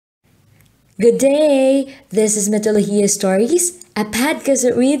Good day! This is Mitolohiya Stories, a podcast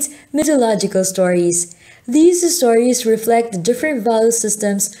that reads mythological stories. These stories reflect the different value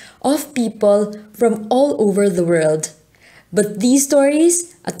systems of people from all over the world. But these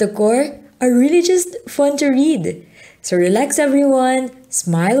stories, at the core, are really just fun to read. So relax everyone,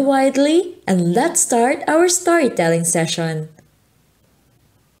 smile widely, and let's start our storytelling session.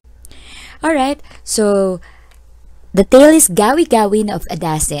 Alright, so the tale is Gawigawen of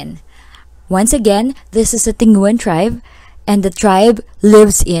Adasen. Once again, this is a Tinguan tribe, and the tribe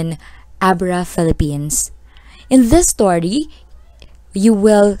lives in Abra, Philippines. In this story, you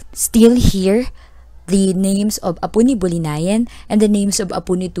will still hear the names of Apuni Bulinayan and the names of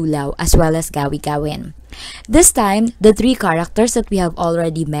Apuni Tulaw as well as Gawigawen. This time, the three characters that we have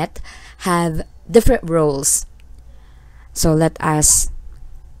already met have different roles. So let us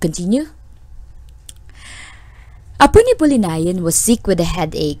continue. Apuni Bulinayan was sick with a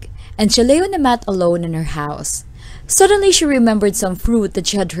headache, and she lay on a mat alone in her house. Suddenly she remembered some fruit that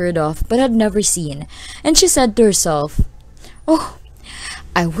she had heard of but had never seen, and she said to herself, "Oh,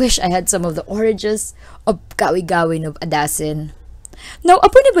 I wish I had some of the oranges of Gawigawen of Adasen." Now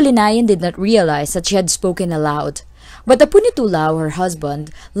Apuni Bulinayan did not realize that she had spoken aloud, but Apuni Tulaw, her husband,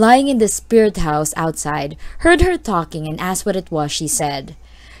 lying in the spirit house outside, heard her talking and asked what it was she said.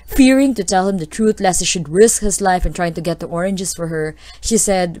 Fearing to tell him the truth lest he should risk his life in trying to get the oranges for her, she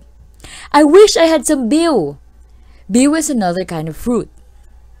said, "I wish I had some biw." Biw is another kind of fruit.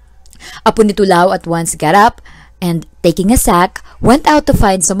 Apuni Tulaw at once got up and, taking a sack, went out to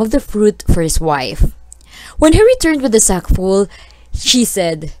find some of the fruit for his wife. When he returned with the sack full, she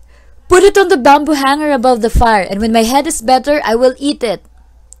said, "Put it on the bamboo hanger above the fire, and when my head is better, I will eat it."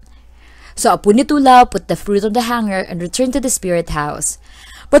 So Apuni Tulaw put the fruit on the hanger and returned to the spirit house.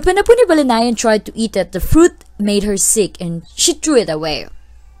 But when Apuni Bulinayan tried to eat it, the fruit made her sick and she threw it away.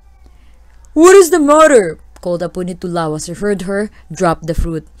 "What is the matter?" called Apuni Tulaw as he heard her drop the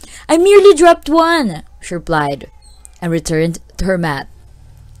fruit. "I merely dropped one," she replied, and returned to her mat.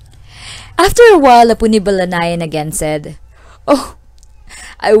 After a while, Apuni Bulinayan again said, "Oh,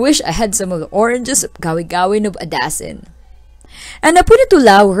 I wish I had some of the oranges of Gawigawen of Adasen." And Apuni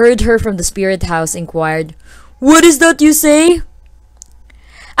Tulaw heard her from the spirit house inquired, "What is that you say?"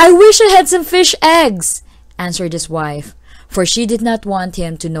 "I wish I had some fish eggs," answered his wife, for she did not want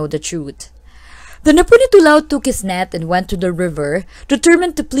him to know the truth. Then Apuni Tulaw took his net and went to the river,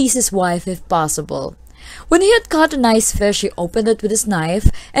 determined to please his wife if possible. When he had caught a nice fish, he opened it with his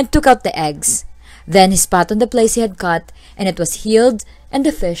knife and took out the eggs. Then he spat on the place he had cut, and it was healed, and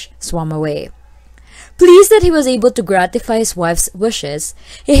the fish swam away. Pleased that he was able to gratify his wife's wishes,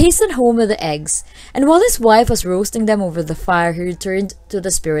 he hastened home with the eggs, and while his wife was roasting them over the fire, he returned to the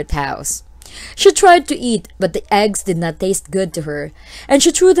spirit house. She tried to eat, but the eggs did not taste good to her, and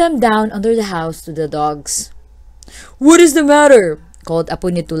she threw them down under the house to the dogs. "What is the matter?" called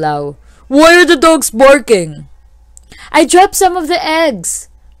Apuni Tulaw. "Why are the dogs barking?" "I dropped some of the eggs,"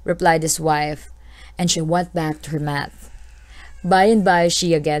 replied his wife, and she went back to her mat. By and by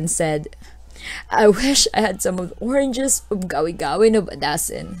she again said, "I wish I had some of the oranges of Gawigawen of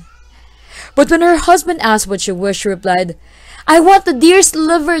Adasen." But when her husband asked what she wished, she replied, "I want the deer's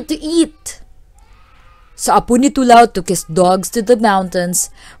liver to eat." So Apuni Tulaw took his dogs to the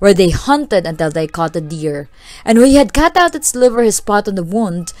mountains, where they hunted until they caught a deer. And when he had cut out its liver, he spat on the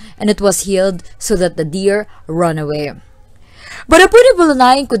wound, and it was healed, so that the deer ran away. But Apuni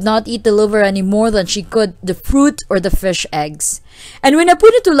Bulinayan could not eat the liver any more than she could the fruit or the fish eggs. And when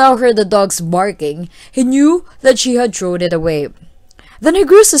Apuni Tulaw heard the dogs barking, he knew that she had thrown it away. Then he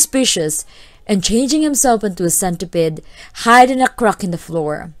grew suspicious, and changing himself into a centipede, hid in a crack in the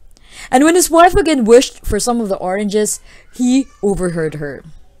floor. And when his wife again wished for some of the oranges, he overheard her.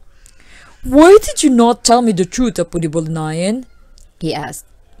 "Why did you not tell me the truth, Apuni Bulinayan?" he asked.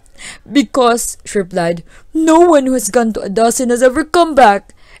 "Because," she replied, "no one who has gone to Adasen has ever come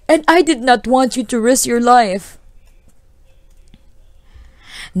back, and I did not want you to risk your life."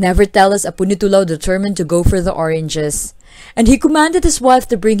 Nevertheless, Apuni Tulaw determined to go for the oranges, and he commanded his wife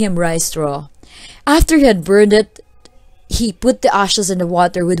to bring him rice straw. After he had burned it, he put the ashes in the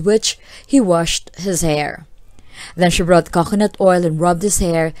water with which he washed his hair. Then she brought coconut oil and rubbed his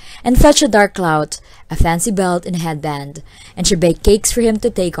hair, and fetched a dark clout, a fancy belt, and a headband, and she baked cakes for him to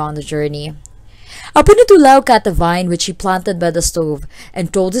take on the journey. Apuni Tulaw cut a vine which he planted by the stove,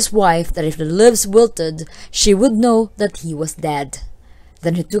 and told his wife that if the leaves wilted, she would know that he was dead.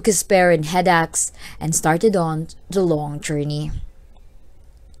 Then he took his spear and head axe and started on the long journey.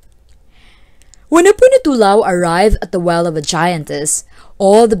 When Apuni Tulaw arrived at the well of a giantess,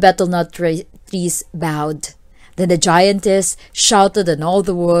 all the betel nut trees bowed. Then the giantess shouted in all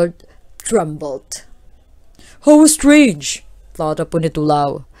the world trembled. "How strange," thought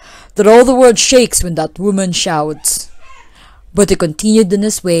Apunitulao, "that all the world shakes when that woman shouts." But he continued on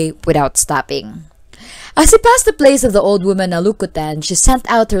his way without stopping. As he passed the place of the old woman Alukutan, she sent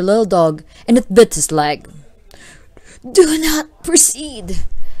out her little dog, and it bit his leg. "Do not proceed,"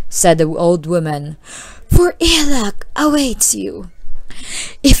 said the old woman, "for ill luck awaits you.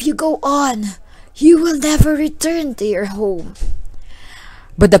 If you go on, you will never return to your home."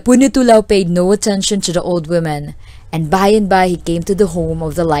 But the Punitulao paid no attention to the old woman, and by he came to the home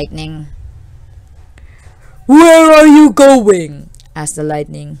of the lightning. "Where are you going?" asked the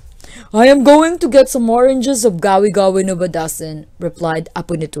lightning. "I am going to get some oranges of Gawigawen of Adasen," replied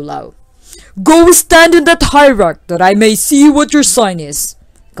Apunitulao. "Go stand in that high rock that I may see what your sign is,"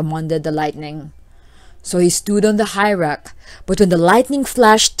 commanded the lightning. So he stood on the high rock, but when the lightning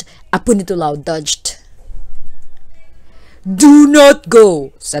flashed, Apunitulao dodged. "Do not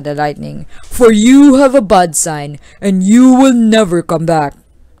go," said the lightning, "for you have a bad sign, and you will never come back."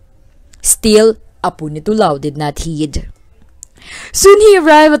 Still, Apunitulao did not heed. Soon he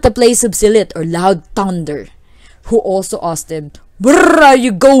arrived at the place of Silit, or loud thunder, who also asked him, "Where are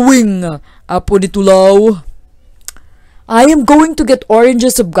you going, Apunitulao?" "I am going to get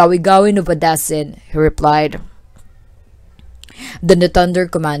oranges of Gawigawen of Adasen," he replied. Then the thunder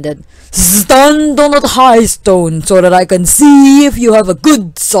commanded, "Stand on that high stone so that I can see if you have a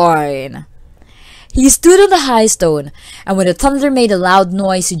good sign." He stood on the high stone, and when the thunder made a loud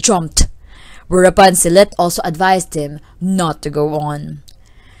noise, he jumped. Whereupon Silit also advised him not to go on.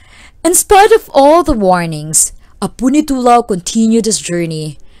 In spite of all the warnings, Apunitulao continued his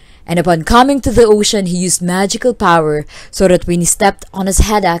journey, and upon coming to the ocean, he used magical power so that when he stepped on his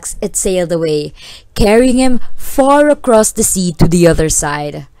head axe, it sailed away, carrying him far across the sea to the other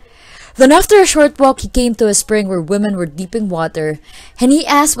side. Then after a short walk, he came to a spring where women were dipping water, and he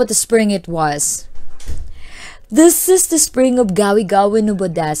asked what the spring it was. "This is the spring of Gawigawen of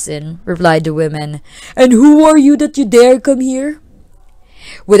Adasen," replied the women. "And who are you that you dare come here?"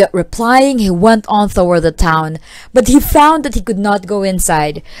 Without replying, he went on toward the town, but he found that he could not go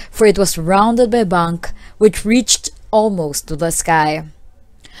inside, for it was surrounded by a bank which reached almost to the sky.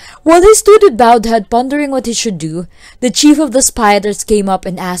 While he stood with bowed head pondering what he should do, the chief of the spiders came up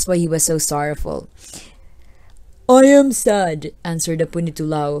and asked why he was so sorrowful. "I am sad," answered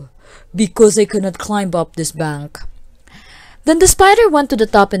Apunitulao, "because I cannot climb up this bank." Then the spider went to the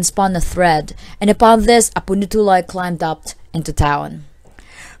top and spun a thread, and upon this Apunitulao climbed up into town.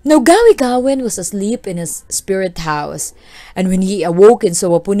 Now Gawigawen was asleep in his spirit house, and when he awoke and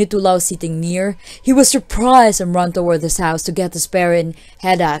saw Apunitulao sitting near, he was surprised and ran toward his house to get the spear and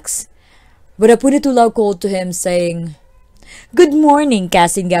head axe. But Apunitulao called to him, saying, "Good morning,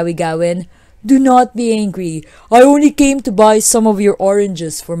 Cousin Gawigawen. Do not be angry. I only came to buy some of your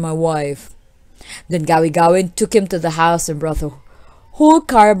oranges for my wife." Then Gawigawen took him to the house and brought a whole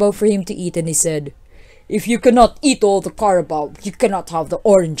carabao for him to eat, and he said, "If you cannot eat all the carabao, you cannot have the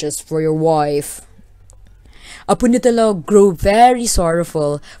oranges for your wife." Apunitulao grew very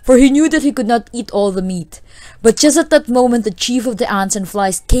sorrowful, for he knew that he could not eat all the meat. But just at that moment, the chief of the ants and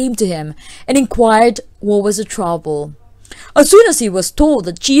flies came to him and inquired what was the trouble. As soon as he was told,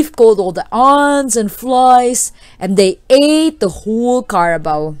 the chief called all the ants and flies, and they ate the whole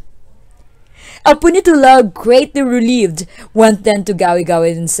carabao. Apunitulao, greatly relieved, went then to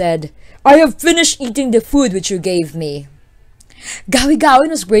Gawigawen and said, "I have finished eating the food which you gave me." Gawigawen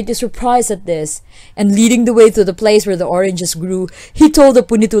was greatly surprised at this, and leading the way to the place where the oranges grew, he told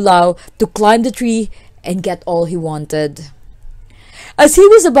Apunitulao to climb the tree and get all he wanted. As he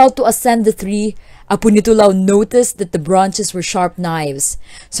was about to ascend the tree, Apunitulao noticed that the branches were sharp knives,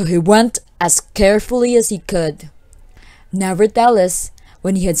 so he went as carefully as he could. Nevertheless,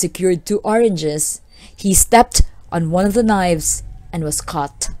 when he had secured 2 oranges, he stepped on one of the knives and was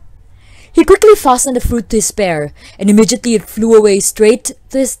caught. He quickly fastened the fruit to his spear, and immediately it flew away straight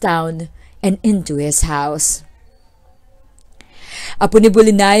to his town and into his house.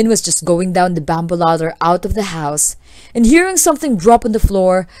 Apunibulinayan was just going down the bamboo ladder out of the house, and hearing something drop on the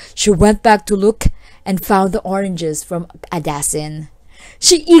floor, she went back to look and found the oranges from Adasen.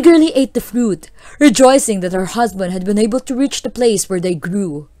 She eagerly ate the fruit, rejoicing that her husband had been able to reach the place where they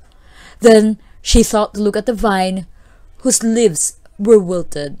grew. Then she thought to look at the vine, whose leaves were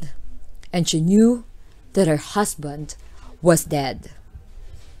wilted, and she knew that her husband was dead.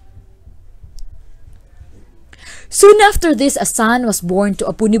 Soon after this, a son was born to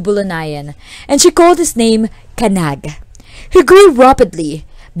Apunibulanayan, and she called his name Kanag. He grew rapidly,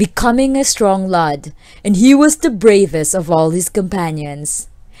 becoming a strong lad, and he was the bravest of all his companions.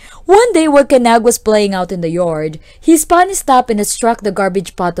 One day while Kanag was playing out in the yard, he spun his top and it struck the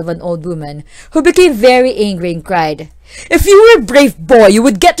garbage pot of an old woman, who became very angry and cried, "If you were a brave boy, you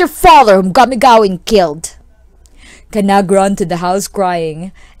would get your father whom Gawigawen killed." Kanag ran to the house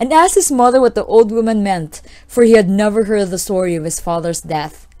crying, and asked his mother what the old woman meant, for he had never heard the story of his father's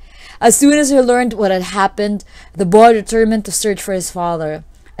death. As soon as he learned what had happened, the boy determined to search for his father,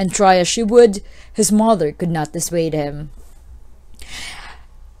 and try as she would, his mother could not dissuade him.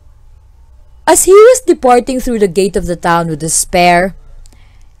 As he was departing through the gate of the town with his spear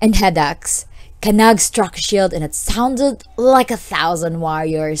and head axe, Kanag struck a shield and it sounded like 1,000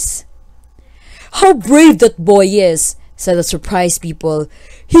 warriors. "How brave that boy is," said the surprised people.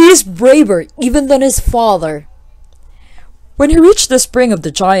 "He is braver even than his father." When he reached the spring of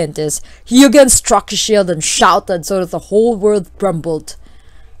the giantess, he again struck his shield and shouted so that the whole world trembled.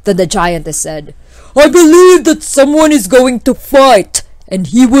 Then the giantess said, "I believe that someone is going to fight, and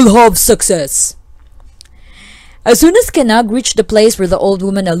he will have success." As soon as Kanag reached the place where the old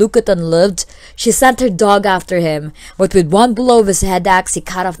woman Alukutan lived, she sent her dog after him, but with one blow of his head axe he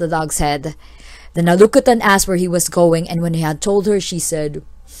cut off the dog's head. Then Alukutan asked where he was going, and when he had told her, she said,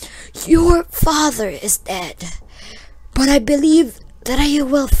 "Your father is dead, but I believe that I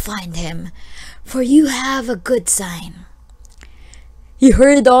will find him, for you have a good sign." He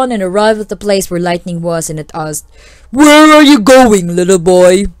hurried on and arrived at the place where lightning was, and it asked, "Where are you going, little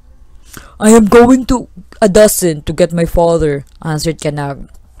boy?" "I am going to Adasen to get my father," answered Kanag.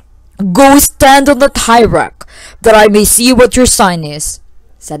 "Go stand on that high rock, that I may see what your sign is,"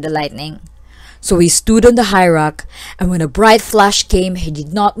 said the lightning. So he stood on the high rock, and when a bright flash came, he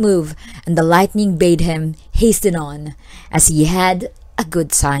did not move, and the lightning bade him hasten on, as he had a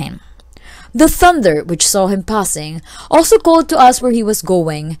good sign. The thunder, which saw him passing, also called to us where he was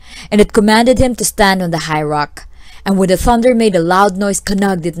going, and it commanded him to stand on the high rock. And when the thunder made a loud noise,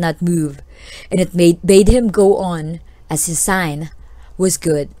 Kanag did not move, and it bade him go on, as his sign was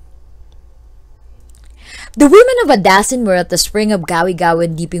good. The women of Adasen were at the spring of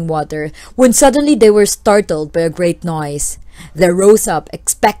Gawigawen dipping water, when suddenly they were startled by a great noise. They rose up,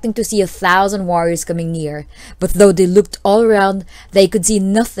 expecting to see 1,000 warriors coming near, but though they looked all around, they could see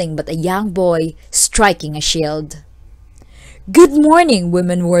nothing but a young boy striking a shield. "Good morning,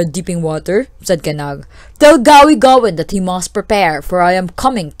 women who are dipping water," said Kanag. "Tell Gawigawen that he must prepare, for I am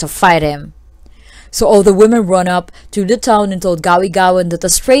coming to fight him." So all the women ran up to the town and told Gawigawen that a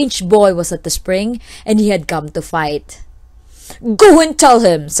strange boy was at the spring, and he had come to fight. "Go and tell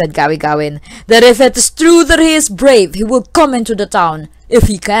him," said Gawigawen, "that if it is true that he is brave, he will come into the town,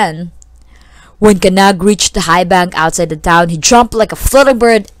 if he can." When Kanag reached the high bank outside the town, he jumped like a fluttering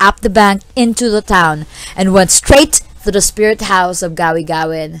bird up the bank into the town, and went straight to the spirit house of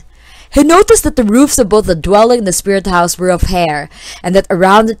Gawigawen. He noticed that the roofs of both the dwelling and the spirit house were of hair, and that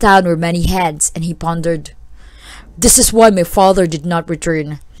around the town were many heads, and he pondered, "This is why my father did not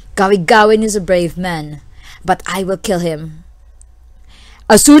return. Gawigawen is a brave man, but I will kill him."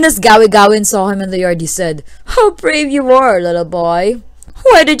 As soon as Gawigawen saw him in the yard, he said, "How brave you are, little boy!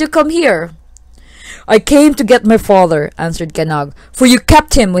 Why did you come here?" "I came to get my father," answered Kanag, "for you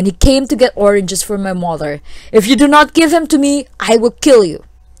kept him when he came to get oranges for my mother. If you do not give him to me, I will kill you."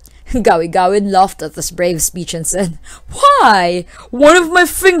 Gawigawen laughed at this brave speech and said, "Why? One of my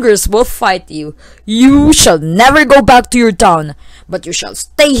fingers will fight you. You shall never go back to your town, but you shall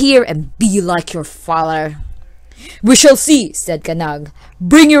stay here and be like your father." "We shall see," said Kanag.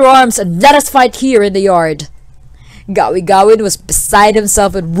 "Bring your arms and let us fight here in the yard." Gawigawen was beside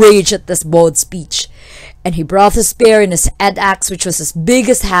himself with rage at this bold speech, and he brought his spear and his head axe, which was as big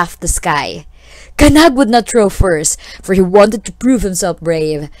as half the sky. Kanag would not throw first, for he wanted to prove himself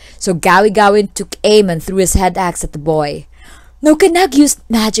brave, so Gawigawen took aim and threw his head axe at the boy. Now Kanag used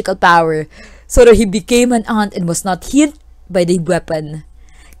magical power, so that he became an ant and was not hit by the weapon.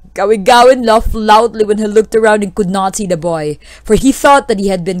 Gawigawen laughed loudly when he looked around and could not see the boy, for he thought that he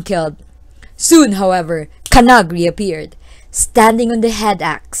had been killed. Soon, however, Kanag reappeared, standing on the head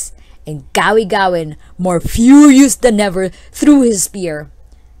axe, and Gawigawen, more furious than ever, threw his spear.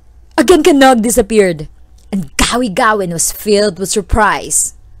 Again Kanag disappeared, and Gawigawen was filled with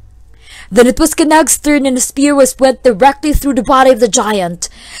surprise. Then it was Kanag's turn, and the spear went directly through the body of the giant.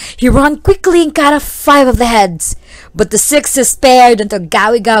 He ran quickly and cut off 5 of the heads, but the 6th he spared until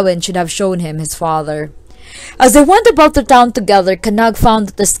Gawigawen should have shown him his father. As they went about the town together, Kanag found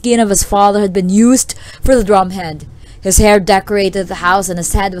that the skin of his father had been used for the drumhead. His hair decorated the house, and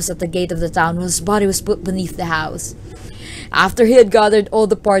his head was at the gate of the town, while his body was put beneath the house. After he had gathered all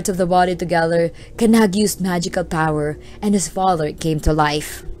the parts of the body together, Kanag used magical power, and his father came to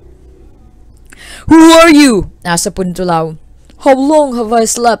life. "Who are you?" asked Apuntulaw. How long have I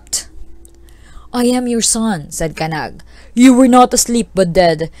slept?" "I am your son," said Kanag. "You were not asleep but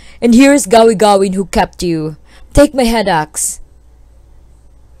dead, and here is Gawigawen who kept you. Take my head axe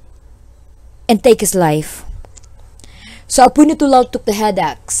and take his life." So Apo ni Tulaw took the head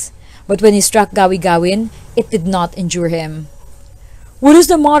axe, but when he struck Gawigawen, it did not injure him. "What is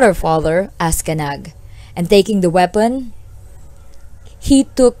the matter, father?" asked Kanag, and taking the weapon, he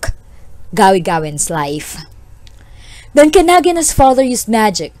took Gawigawen's life. Then Kanag and his father used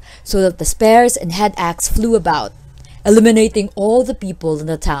magic so that the spears and head axe flew about, eliminating all the people in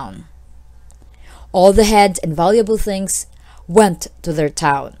the town. All the heads and valuable things went to their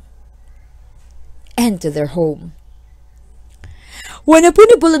town and to their home. When Apo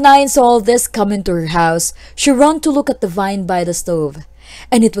ni Bulanayan saw all this come into her house, she ran to look at the vine by the stove,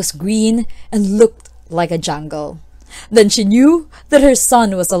 and it was green and looked like a jungle. Then she knew that her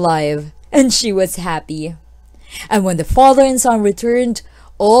son was alive, and she was happy. And when the father and son returned,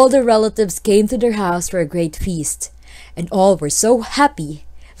 all the relatives came to their house for a great feast, and all were so happy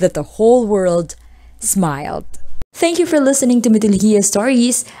that the whole world smiled. Thank you for listening to Mitolohiya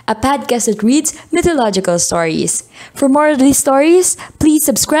Stories, a podcast that reads mythological stories. For more of these stories, please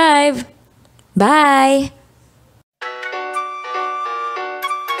subscribe. Bye!